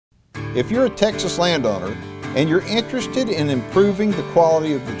If you're a Texas landowner and you're interested in improving the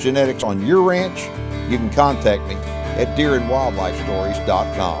quality of the genetics on your ranch, you can contact me at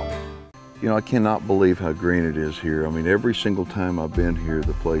deerandwildlifestories.com. You know, I cannot believe how green it is here. I mean, every single time I've been here,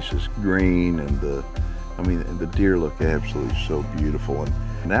 the place is green, and the deer look absolutely so beautiful. And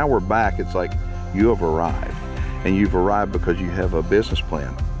now we're back. It's like you have arrived, and you've arrived because you have a business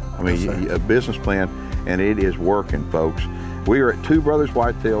plan. I mean, Yes, a business plan, and it is working, folks. We are at Two Brothers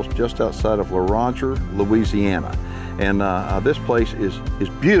Whitetails just outside of La Ranger, Louisiana. And this place is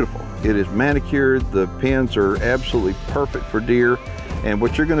beautiful. It is manicured. The pens are absolutely perfect for deer. And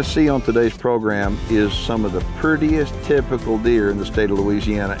what you're going to see on today's program is some of the prettiest typical deer in the state of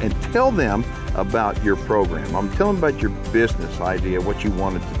Louisiana, and tell them about your program. I'm telling them about your business idea, what you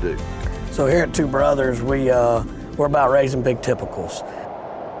wanted to do. So here at Two Brothers, we're about raising big typicals.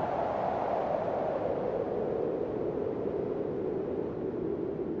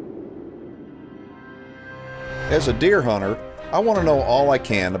 As a deer hunter, I want to know all I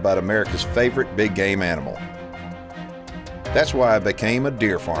can about America's favorite big game animal. That's why I became a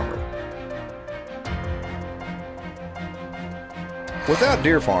deer farmer. Without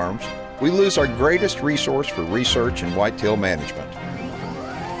deer farms, we lose our greatest resource for research and whitetail management.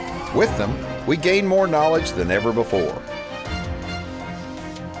 With them, we gain more knowledge than ever before.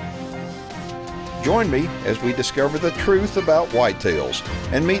 Join me as we discover the truth about whitetails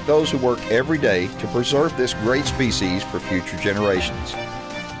and meet those who work every day to preserve this great species for future generations.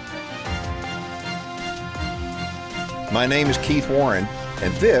 My name is Keith Warren,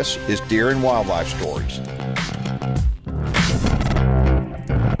 and this is Deer and Wildlife Stories.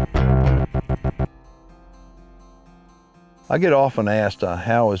 I get often asked,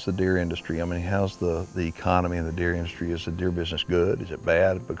 how is the deer industry? I mean, how's the economy in the deer industry? Is the deer business good? Is it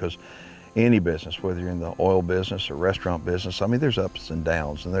bad? Because any business, whether you're in the oil business or restaurant business, I mean, there's ups and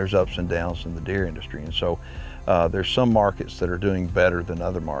downs, and there's ups and downs in the deer industry. And so there's some markets that are doing better than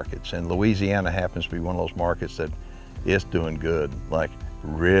other markets. And Louisiana happens to be one of those markets that is doing good, like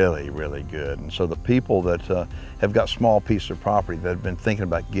really, really good. And so the people that have got small pieces of property that have been thinking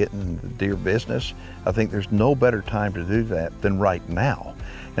about getting in the deer business, I think there's no better time to do that than right now.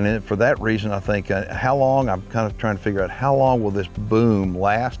 And then for that reason, I think how long, I'm kind of trying to figure out how long will this boom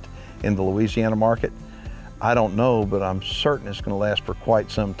last in the Louisiana market. I don't know, but I'm certain it's going to last for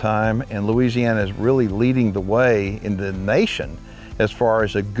quite some time. And Louisiana is really leading the way in the nation as far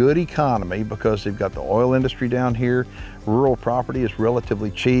as a good economy, because they've got the oil industry down here, rural property is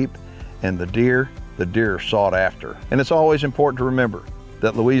relatively cheap, and the deer are sought after. And it's always important to remember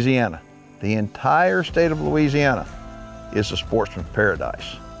that Louisiana, the entire state of Louisiana, is a sportsman's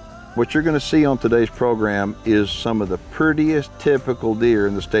paradise. What you're going to see on today's program is some of the prettiest typical deer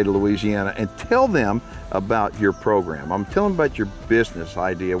in the state of Louisiana, and tell them about your program. I'm telling them about your business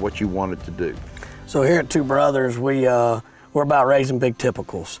idea, what you wanted to do. So here at Two Brothers, we're about raising big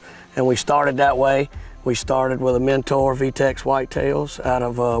typicals. And we started that way. We started with a mentor, VTEX Whitetails, out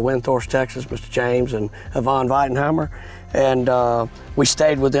of Windthorst, Texas, Mr. James and Yvonne Weitenheimer. And we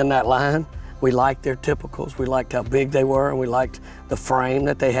stayed within that line. We liked their typicals. We liked how big they were, and we liked the frame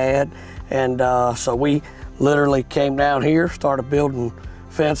that they had. And so we literally came down here, started building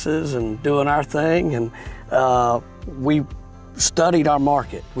fences and doing our thing. And we studied our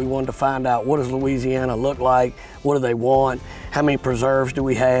market. We wanted to find out, what does Louisiana look like? What do they want? How many preserves do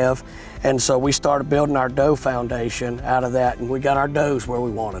we have? And so we started building our doe foundation out of that, and we got our does where we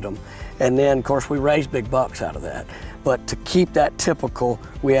wanted them. And then, of course, we raised big bucks out of that. But to keep that typical,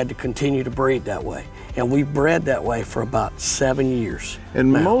 we had to continue to breed that way. And we bred that way for about 7 years.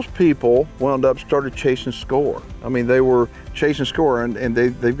 And most people wound up started chasing score. I mean, they were chasing score, and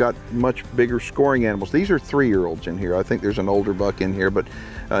they've got much bigger scoring animals. These are 3-year-olds in here. I think there's an older buck in here, but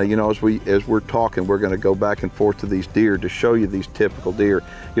you know, as we're talking, we're going to go back and forth to these deer to show you these typical deer.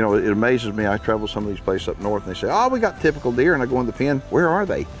 You know, it amazes me. I travel some of these places up north, and they say, "Oh, we got typical deer," and I go in the pen. Where are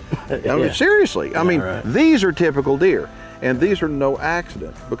they? I mean, seriously. I mean, right. These are typical deer. And these are no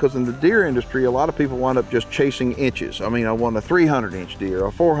accident, because in the deer industry, a lot of people wind up just chasing inches. I mean, I want a 300-inch deer,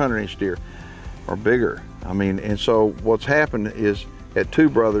 a 400-inch deer, or bigger. I mean, and so what's happened is at Two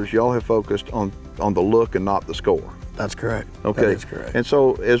Brothers, y'all have focused on the look and not the score. That's correct. Okay. That is correct. And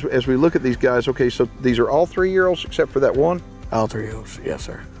so as we look at these guys, okay, so these are all 3-year-olds except for that one? All 3-year-olds, yes,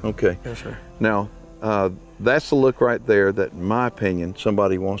 sir. Okay. Yes, sir. Now, that's the look right there that, in my opinion,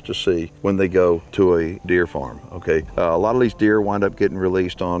 somebody wants to see when they go to a deer farm, okay? A lot of these deer wind up getting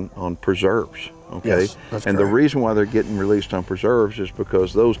released on preserves, okay? Yes, that's and correct. The reason why they're getting released on preserves is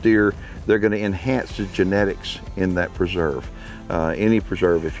because those deer, they're going to enhance the genetics in that preserve. any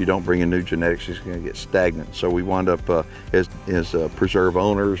preserve, if you don't bring in new genetics, it's going to get stagnant. So we wind up as preserve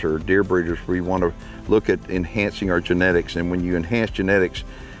owners or deer breeders, we want to look at enhancing our genetics. And when you enhance genetics,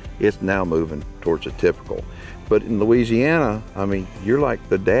 it's now moving towards a typical. But in Louisiana, I mean, you're like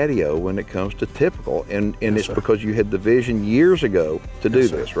the daddy-o when it comes to typical, and it's because you had the vision years ago to do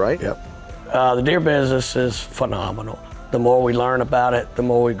this, right? Yep. The deer business is phenomenal. The more we learn about it, the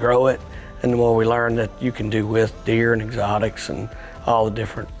more we grow it, and the more we learn that you can do with deer and exotics and all the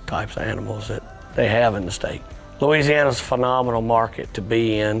different types of animals that they have in the state. Louisiana's a phenomenal market to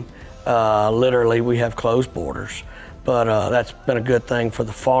be in. Literally, we have closed borders, but that's been a good thing for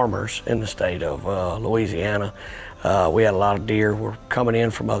the farmers in the state of Louisiana. We had a lot of deer were coming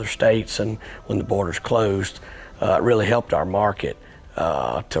in from other states, and when the borders closed, it really helped our market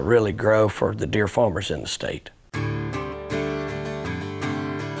to really grow for the deer farmers in the state.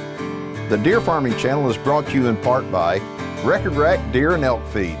 The Deer Farming Channel is brought to you in part by Record Rack Deer and Elk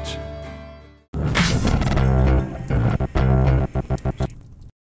Feeds.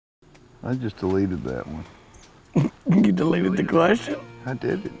 I just deleted that one. You deleted the question? I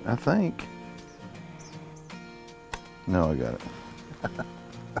did it, I think. No, I got it.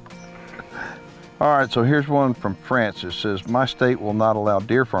 All right, so here's one from Francis. It says, my state will not allow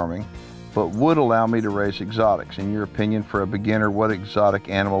deer farming, but would allow me to raise exotics. In your opinion, for a beginner, what exotic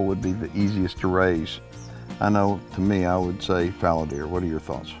animal would be the easiest to raise? I know, to me, I would say fallow deer. What are your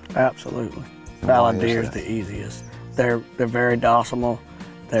thoughts? Absolutely. Fallow deer is the easiest. They're very docile.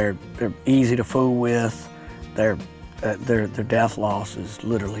 They're easy to fool with. Their death loss is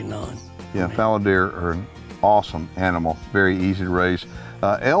literally none. Yeah, fallow deer are an awesome animal, very easy to raise.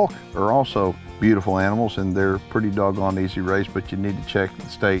 Elk are also beautiful animals, and they're pretty doggone easy to raise, but you need to check the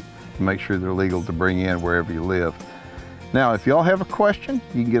state to make sure they're legal to bring in wherever you live. Now, if y'all have a question,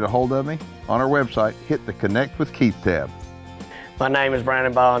 you can get a hold of me on our website. Hit the Connect with Keith tab. My name is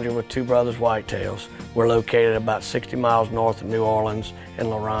Brandon Bollinger with Two Brothers Whitetails. We're located about 60 miles north of New Orleans in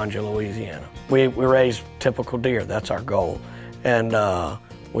Lauranja, Louisiana. We raise typical deer, that's our goal. And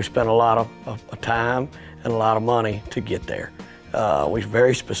we spend a lot of time and a lot of money to get there. We're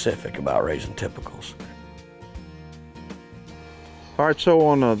very specific about raising typicals. All right, so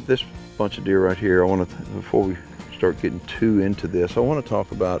on this bunch of deer right here, I want to, before we start getting too into this, I want to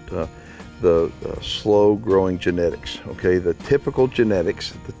talk about the slow-growing genetics. Okay, the typical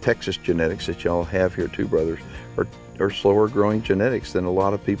genetics, the Texas genetics that y'all have here at Two Brothers, are slower-growing genetics than a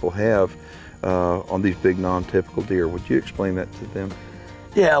lot of people have on these big non-typical deer. Would you explain that to them?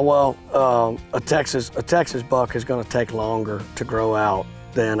 Yeah, well, a Texas buck is going to take longer to grow out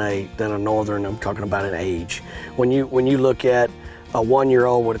than a northern. I'm talking about an age. When you look at a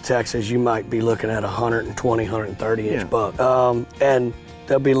 1-year-old with a Texas, you might be looking at a 120, 130 inch buck. And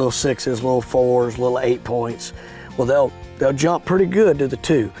there'll be little 6s, little 4s, little 8 points. Well, they'll jump pretty good to the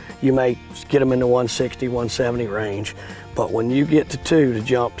 2. You may get them in the 160, 170 range. But when you get to 2 to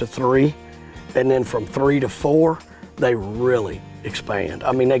jump to 3, and then from 3 to 4, they really expand.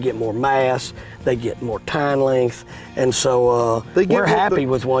 I mean, they get more mass, they get more tine length, and so we're happy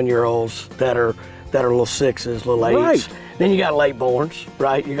with 1-year-olds that are little 6s, little 8s. Right. Then you got late borns,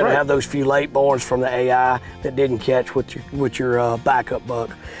 right? You're gonna have those few late borns from the AI that didn't catch with your backup buck,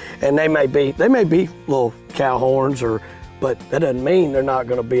 and they may be little cow horns, but that doesn't mean they're not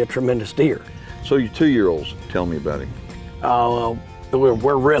gonna be a tremendous deer. So your 2-year-olds, tell me about him.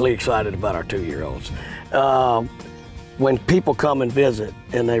 We're really excited about our 2-year-olds. When people come and visit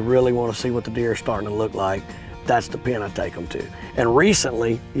and they really want to see what the deer are starting to look like, that's the pen I take them to. And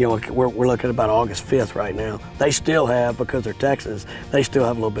recently, you know, we're looking at about August 5th right now. They still have, because they're Texas, they still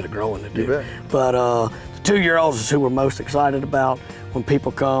have a little bit of growing to do. But the 2-year-olds is who we're most excited about. When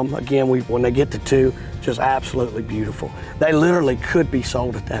people come, again, when they get to 2, just absolutely beautiful. They literally could be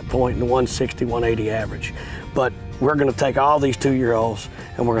sold at that point in the 160, 180 average. But we're gonna take all these 2-year-olds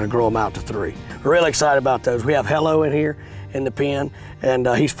and we're gonna grow them out to 3. We're really excited about those. We have Hello in here in the pen, and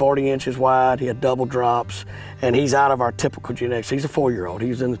he's 40 inches wide. He had double drops, and he's out of our typical genetics. He's a 4-year-old.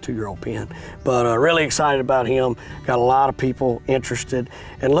 He's in the 2-year-old pen. But really excited about him. Got a lot of people interested,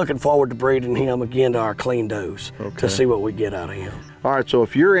 and looking forward to breeding him again to our clean does to see what we get out of him. All right, so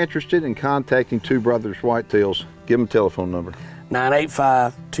if you're interested in contacting Two Brothers Whitetails, give them a telephone number.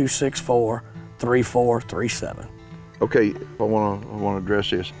 985-264-3437. Okay, I want to address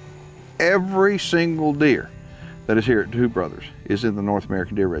this. Every single deer that is here at Two Brothers is in the North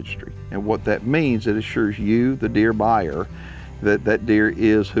American Deer Registry. And what that means, it assures you, the deer buyer, that that deer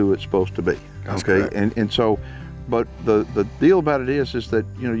is who it's supposed to be. Okay, and so, but the deal about it is that,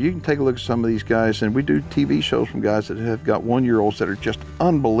 you know, you can take a look at some of these guys, and we do TV shows from guys that have got 1-year-olds that are just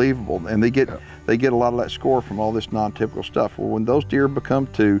unbelievable, and they get they get a lot of that score from all this non-typical stuff. Well, when those deer become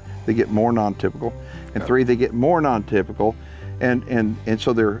 2, they get more non-typical, and 3, they get more non-typical, and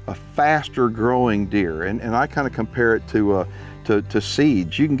so they're a faster growing deer. And I kind of compare it to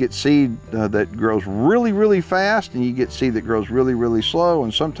seeds. You can get seed that grows really, really fast, and you get seed that grows really, really slow.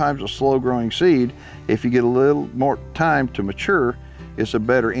 And sometimes a slow growing seed, if you get a little more time to mature, is a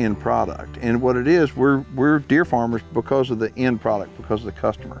better end product. And what it is, we're deer farmers because of the end product, because of the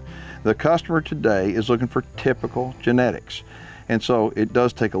customer. The customer today is looking for typical genetics. And so it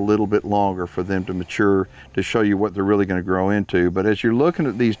does take a little bit longer for them to mature, to show you what they're really going to grow into. But as you're looking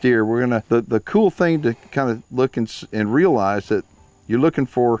at these deer, the cool thing to kind of look and realize that you're looking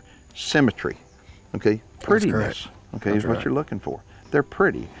for symmetry, okay? Prettiness, okay, is what you're looking for. They're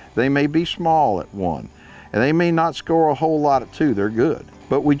pretty. They may be small at 1, and they may not score a whole lot at 2, they're good.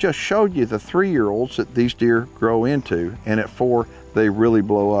 But we just showed you the 3-year-olds that these deer grow into, and at 4, they really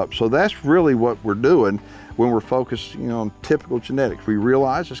blow up. So that's really what we're doing when we're focusing on typical genetics. We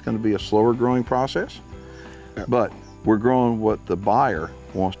realize it's going to be a slower growing process, but we're growing what the buyer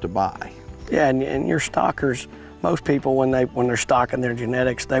wants to buy. Yeah, and your stockers, most people when they're stocking their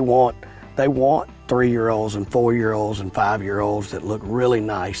genetics, they want 3-year-olds and 4-year-olds and 5-year-olds that look really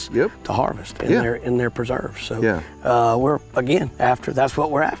nice to harvest in their preserves. So we're again that's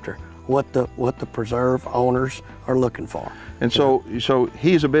what we're after. What the preserve owners are looking for. And so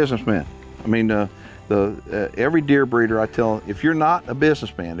he's a businessman. I mean, every deer breeder, I tell them, if you're not a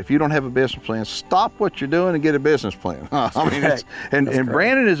businessman, if you don't have a business plan, stop what you're doing and get a business plan. I mean, and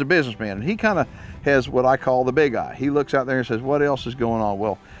Brandon is a businessman, and he kind of has what I call the big eye. He looks out there and says, what else is going on?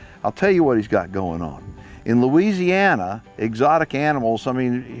 Well, I'll tell you what he's got going on. In Louisiana, exotic animals, I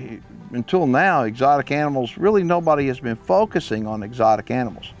mean, until now, exotic animals, really nobody has been focusing on exotic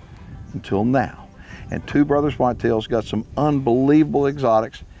animals until now. And Two Brothers Whitetails got some unbelievable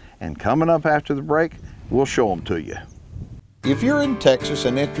exotics. And coming up after the break, we'll show them to you. If you're in Texas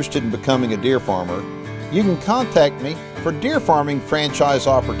and interested in becoming a deer farmer, you can contact me for deer farming franchise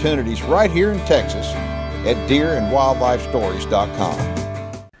opportunities right here in Texas at deerandwildlifestories.com.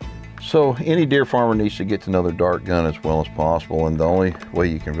 So any deer farmer needs to get to know their dart gun as well as possible, and the only way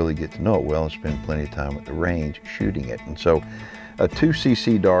you can really get to know it well is spend plenty of time at the range shooting it. And so a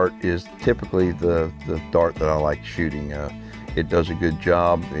 2cc dart is typically the dart that I like shooting. It does a good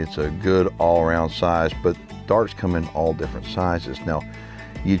job. It's a good all-around size, but darts come in all different sizes. Now,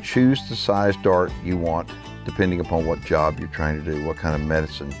 you choose the size dart you want depending upon what job you're trying to do, what kind of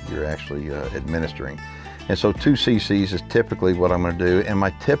medicine you're actually administering. And so 2cc's is typically what I'm going to do, and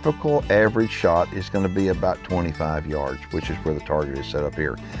my typical average shot is going to be about 25 yards, which is where the target is set up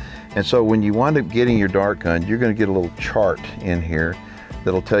here. And so when you wind up getting your dart gun, you're going to get a little chart in here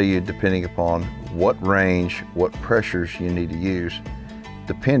that'll tell you, depending upon what range, what pressures you need to use,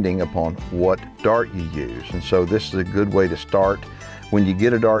 depending upon what dart you use. And so this is a good way to start. When you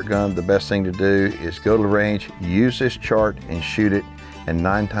get a dart gun, the best thing to do is go to the range, use this chart and shoot it, and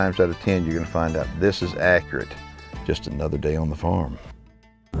 9 times out of 10 you're going to find out this is accurate. Just another day on the farm.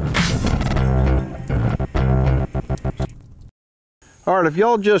 All right, if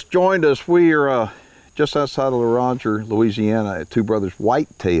y'all just joined us, we are just outside of La Roger, Louisiana at Two Brothers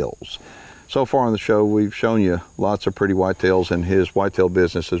Whitetails. So far on the show, we've shown you lots of pretty whitetails, and his whitetail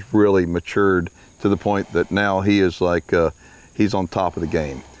business has really matured to the point that now he is like, he's on top of the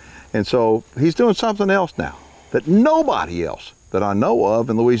game. And so he's doing something else now that nobody else that I know of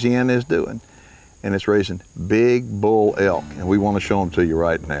in Louisiana is doing, and it's raising big bull elk, and we want to show them to you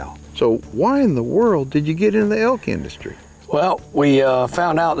right now. So why in the world did you get in the elk industry? Well, we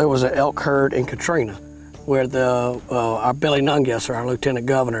found out there was an elk herd in Katrina where our Billy Nungesser, our lieutenant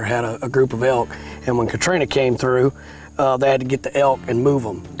governor, had a group of elk, and when Katrina came through, they had to get the elk and move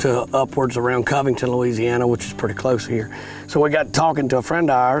them to upwards around Covington, Louisiana, which is pretty close here. So we got talking to a friend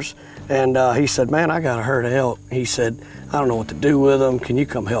of ours, and he said, man, I got a herd of elk. He said, I don't know what to do with them. Can you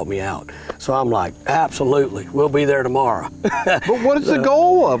come help me out? So I'm like, absolutely, we'll be there tomorrow. But what is the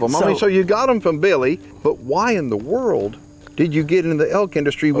goal of them? I mean, so you got them from Billy, but why in the world did you get into the elk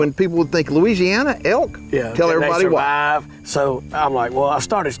industry when people would think Louisiana elk? Yeah, tell everybody why. So I'm like, well, I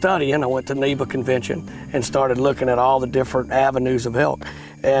started studying. I went to NEBA convention and started looking at all the different avenues of elk.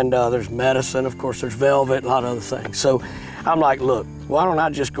 And there's medicine, of course, there's velvet, a lot of other things. So I'm like, look, why don't I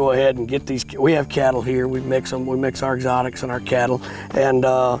just go ahead and get these? We have cattle here. We mix them. We mix our exotics and our cattle. And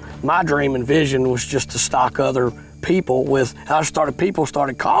my dream and vision was just to stock other people with. People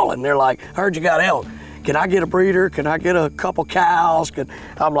started calling. They're like, I heard you got elk. Can I get a breeder? Can I get a couple cows?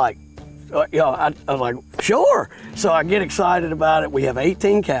 I'm like, I was like, sure. So I get excited about it. We have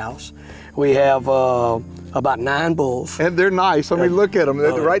 18 cows. We have About 9 bulls. And they're nice. I mean, look at them.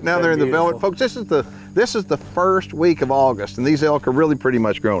 Right now they're in the velvet. beautiful. Folks, this is the first week of August, and these elk are really pretty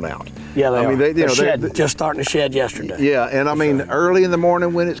much grown out. Yeah, they are. They're just starting to shed yesterday. Yeah, and I mean, early in the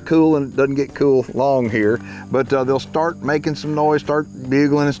morning when it's cool, and it doesn't get cool long here, but they'll start making some noise, start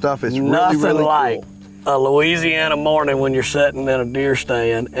bugling and stuff. It's Nothing really like cool. a Louisiana morning when you're sitting in a deer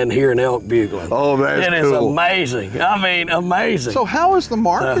stand and hearing elk bugling. Oh, that's cool. It is amazing. I mean, amazing. So how is the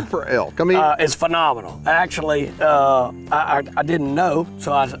market for elk? I mean, it's phenomenal. Actually, I didn't know,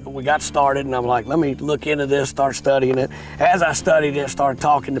 so we got started, and I'm like, let me look into this, start studying it. As I studied it, started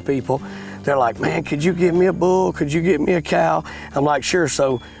talking to people. They're like, man, could you get me a bull? Could you get me a cow? I'm like, sure.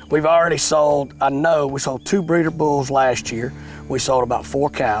 So we've already sold, we sold 2 breeder bulls last year. We sold about 4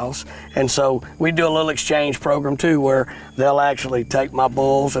 cows. And so we do a little exchange program too, where they'll actually take my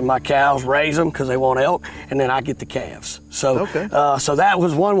bulls and my cows, raise them because they want elk, and then I get the calves. So, so that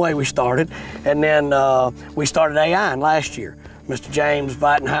was one way we started. And then we started AIing last year. Mr. James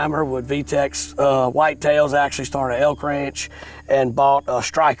Weidenheimer with VTEX Whitetails actually started an elk ranch and bought a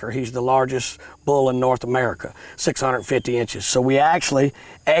Striker. He's the largest bull in North America, 650 inches. So we actually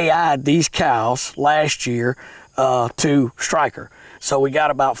AI'd these cows last year to Striker. So we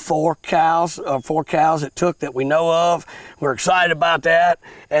got about 4 cows it took that we know of. We're excited about that.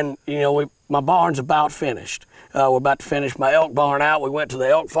 And you know, my barn's about finished. We're about to finish my elk barn out. We went to the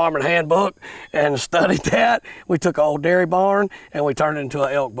elk farming handbook and studied that. We took an old dairy barn and we turned it into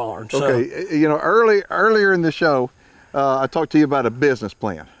an elk barn. Okay, you know, earlier in the show, I talked to you about a business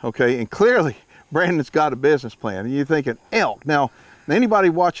plan, okay? And clearly, Brandon's got a business plan. And you're thinking, elk. Now, anybody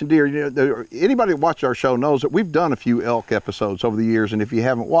watching deer, anybody that watches our show knows that we've done a few elk episodes over the years. And if you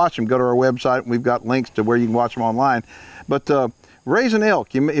haven't watched them, go to our website and we've got links to where you can watch them online. But raising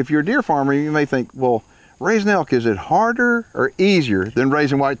elk, if you're a deer farmer, you may think, well, raising elk, is it harder or easier than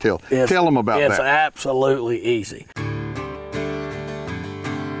raising whitetail? Tell them about that. It's absolutely easy.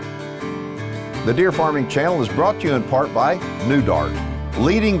 The Deer Farming Channel is brought to you in part by New Dart,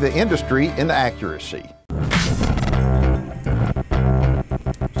 leading the industry in accuracy.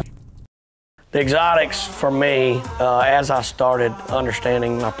 The exotics for me, as I started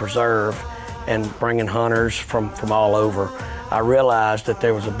understanding my preserve and bringing hunters from all over, I realized that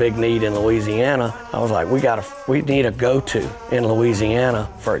there was a big need in Louisiana. I was like, we need a go-to in Louisiana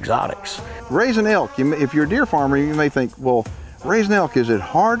for exotics. Raising elk, if you're a deer farmer, you may think, well, raising elk, is it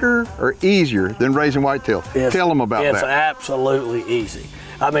harder or easier than raising whitetail? Tell them about that. It's absolutely easy.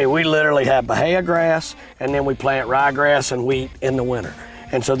 I mean, we literally have bahia grass, and then we plant ryegrass and wheat in the winter.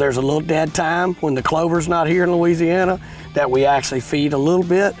 And so there's a little dead time when the clover's not here in Louisiana that we actually feed a little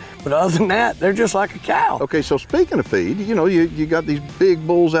bit. But other than that, they're just like a cow. Okay, so speaking of feed, you know, you got these big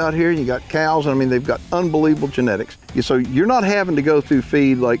bulls out here, and you got cows, and I mean, they've got unbelievable genetics. So you're not having to go through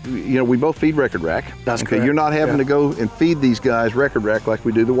feed like, you know, we both feed record rack. That's correct. You're not having to go and feed these guys record rack like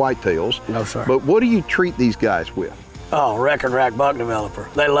we do the whitetails. No, sir. But what do you treat these guys with? Oh, record rack buck developer.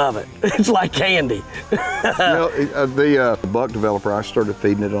 They love it. It's like candy. You know, the buck developer, I started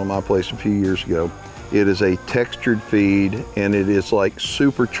feeding it on my place a few years ago. It is a textured feed, and it is like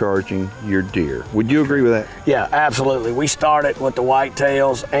supercharging your deer. Would you agree with that? Yeah, absolutely. We started with the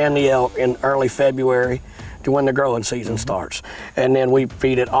whitetails and the elk in early February to when the growing season starts. And then we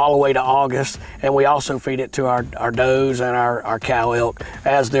feed it all the way to August, and we also feed it to our does and our cow elk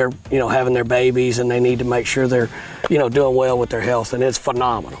as they're, you know, having their babies, and they need to make sure they're, you know, doing well with their health, and it's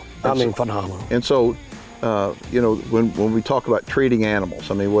phenomenal. I mean, phenomenal. And so, you know, when we talk about treating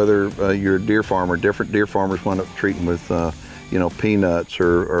animals, I mean, whether you're a deer farmer, different deer farmers wind up treating with, you know, peanuts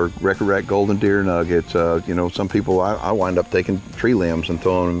or record rack golden deer nuggets. You know, some people, I wind up taking tree limbs and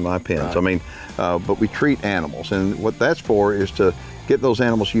throwing them in my pens. Right. I mean, but we treat animals, and what that's for is to get those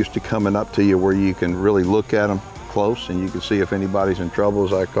animals used to coming up to you where you can really look at them close and you can see if anybody's in trouble,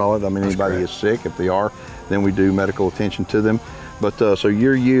 as I call it. I mean, anybody is sick. If they are, then we do medical attention to them. But so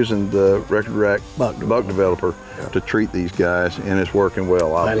you're using the record rack buck developer to treat these guys, and it's working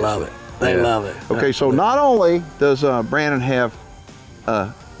well, obviously. They love it. They love it. Okay, absolutely. So not only does Brandon have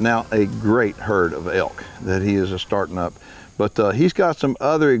now a great herd of elk that he is starting up, but he's got some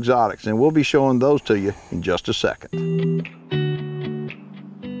other exotics, and we'll be showing those to you in just a second.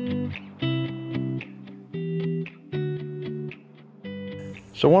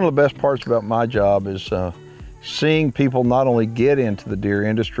 So one of the best parts about my job is seeing people not only get into the deer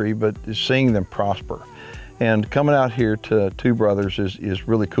industry, but seeing them prosper. And coming out here to Two Brothers is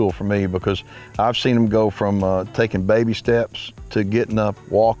really cool for me, because I've seen them go from taking baby steps to getting up,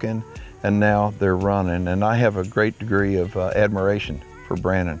 walking, and now they're running. And I have a great degree of admiration for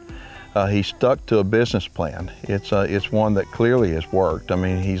Brandon. He stuck to a business plan. It's one that clearly has worked. I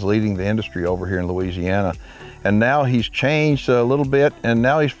mean, he's leading the industry over here in Louisiana, and now he's changed a little bit, and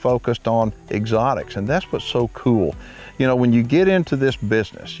now he's focused on exotics, and that's what's so cool. You know, when you get into this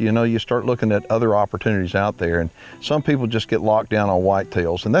business, you know, you start looking at other opportunities out there, and some people just get locked down on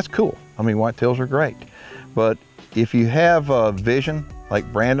whitetails, and that's cool. I mean, whitetails are great, but if you have a vision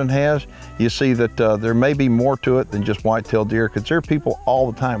like Brandon has, you see that there may be more to it than just white-tailed deer, because there are people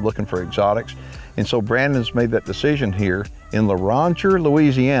all the time looking for exotics. And so Brandon's made that decision here in LaRonture,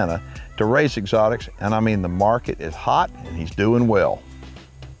 Louisiana, to raise exotics. And I mean, the market is hot and he's doing well.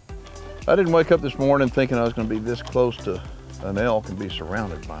 I didn't wake up this morning thinking I was going to be this close to an elk and be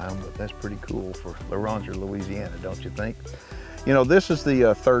surrounded by them, but that's pretty cool for LaRonture, Louisiana, don't you think? You know, this is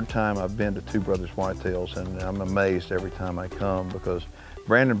the third time I've been to Two Brothers Whitetails, and I'm amazed every time I come, because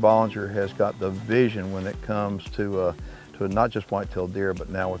Brandon Bollinger has got the vision when it comes to not just white-tailed deer, but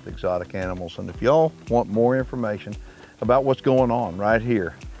now with exotic animals. And if y'all want more information about what's going on right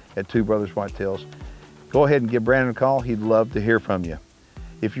here at Two Brothers Whitetails, go ahead and give Brandon a call. He'd love to hear from you.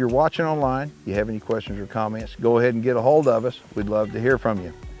 If you're watching online, you have any questions or comments, go ahead and get a hold of us. We'd love to hear from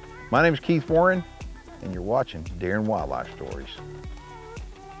you. My name is Keith Warren, and you're watching Deer and Wildlife Stories.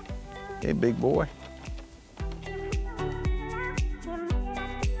 Hey, big boy.